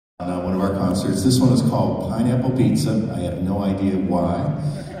one of our concerts. This one is called Pineapple Pizza. I have no idea why,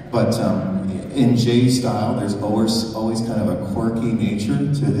 but in Jay's style, there's always kind of a quirky nature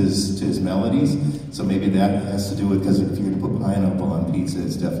to his melodies. So maybe that has to do with, because if you're going to put pineapple on pizza,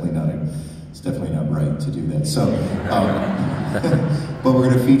 it's definitely not right to do that. So, but we're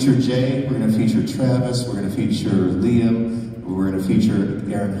going to feature Jay, we're going to feature Travis, we're going to feature Liam, we're going to feature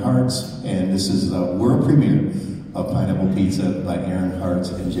Aaron Hartt, and this is a world premiere of Pineapple Pizza by Aaron Hartt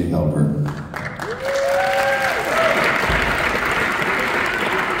and Jay Helberg.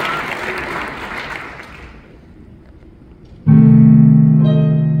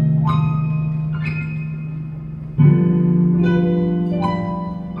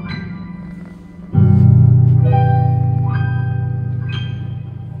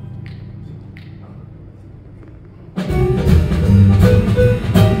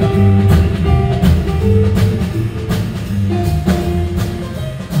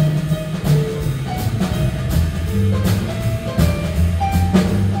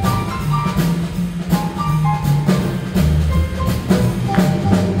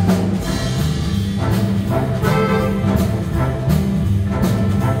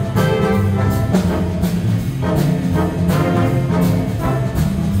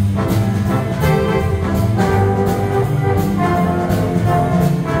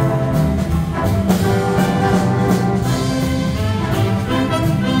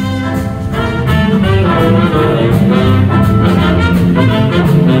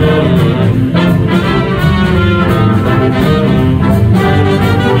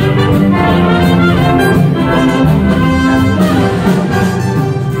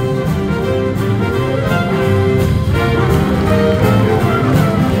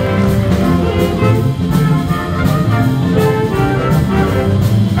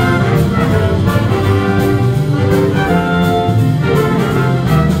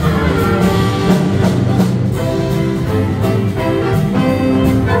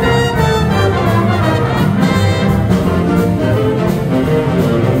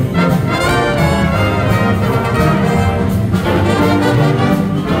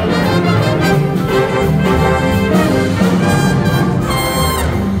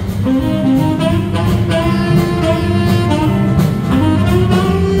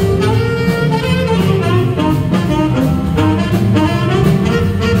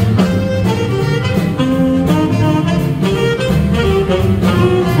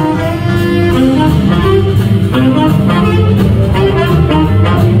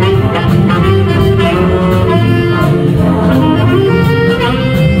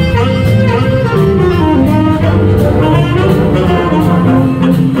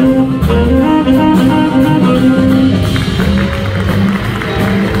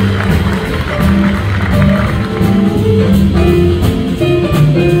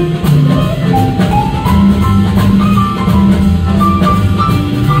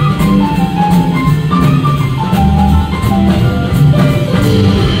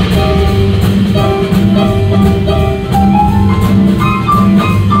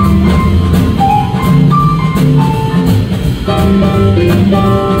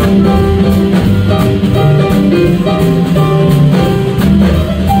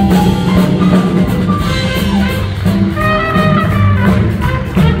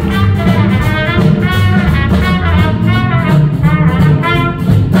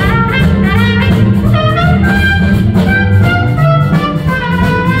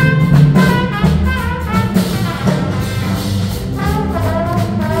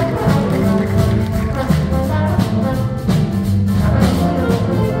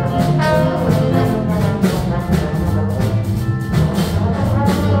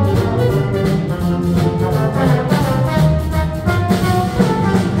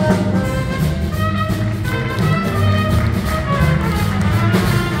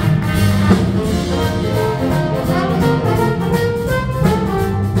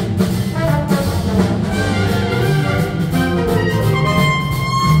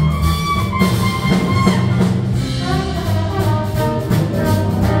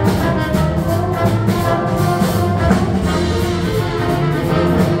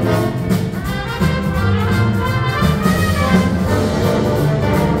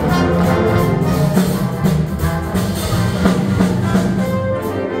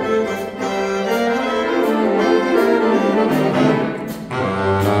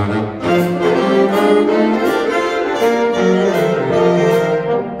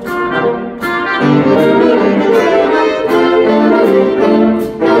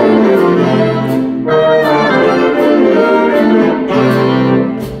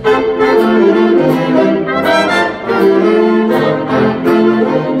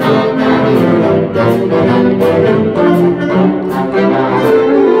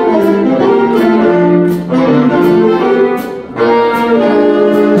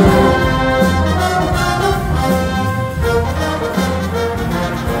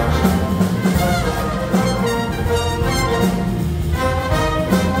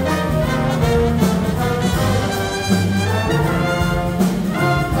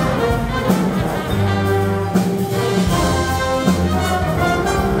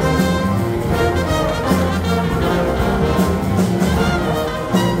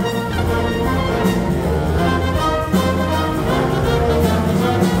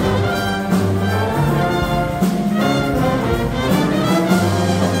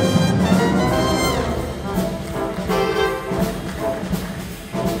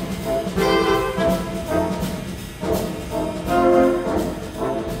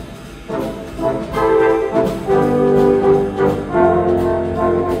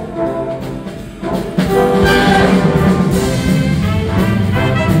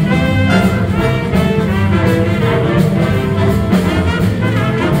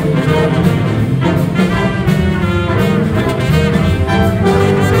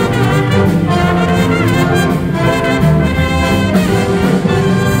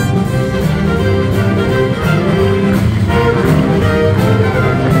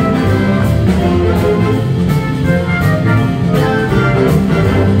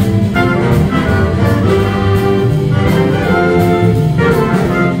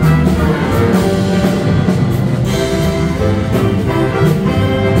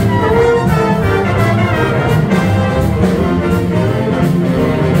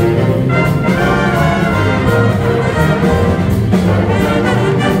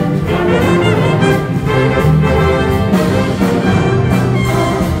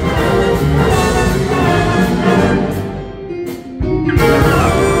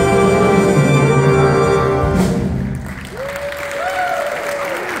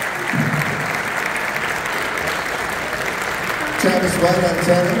 Travis White on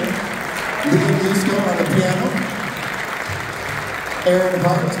tenor, Liam Yusko on the piano, Aaron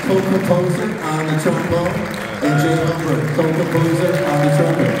Hartt, co-composer on the trombone, and Jay Helberg, co-composer on the trombone.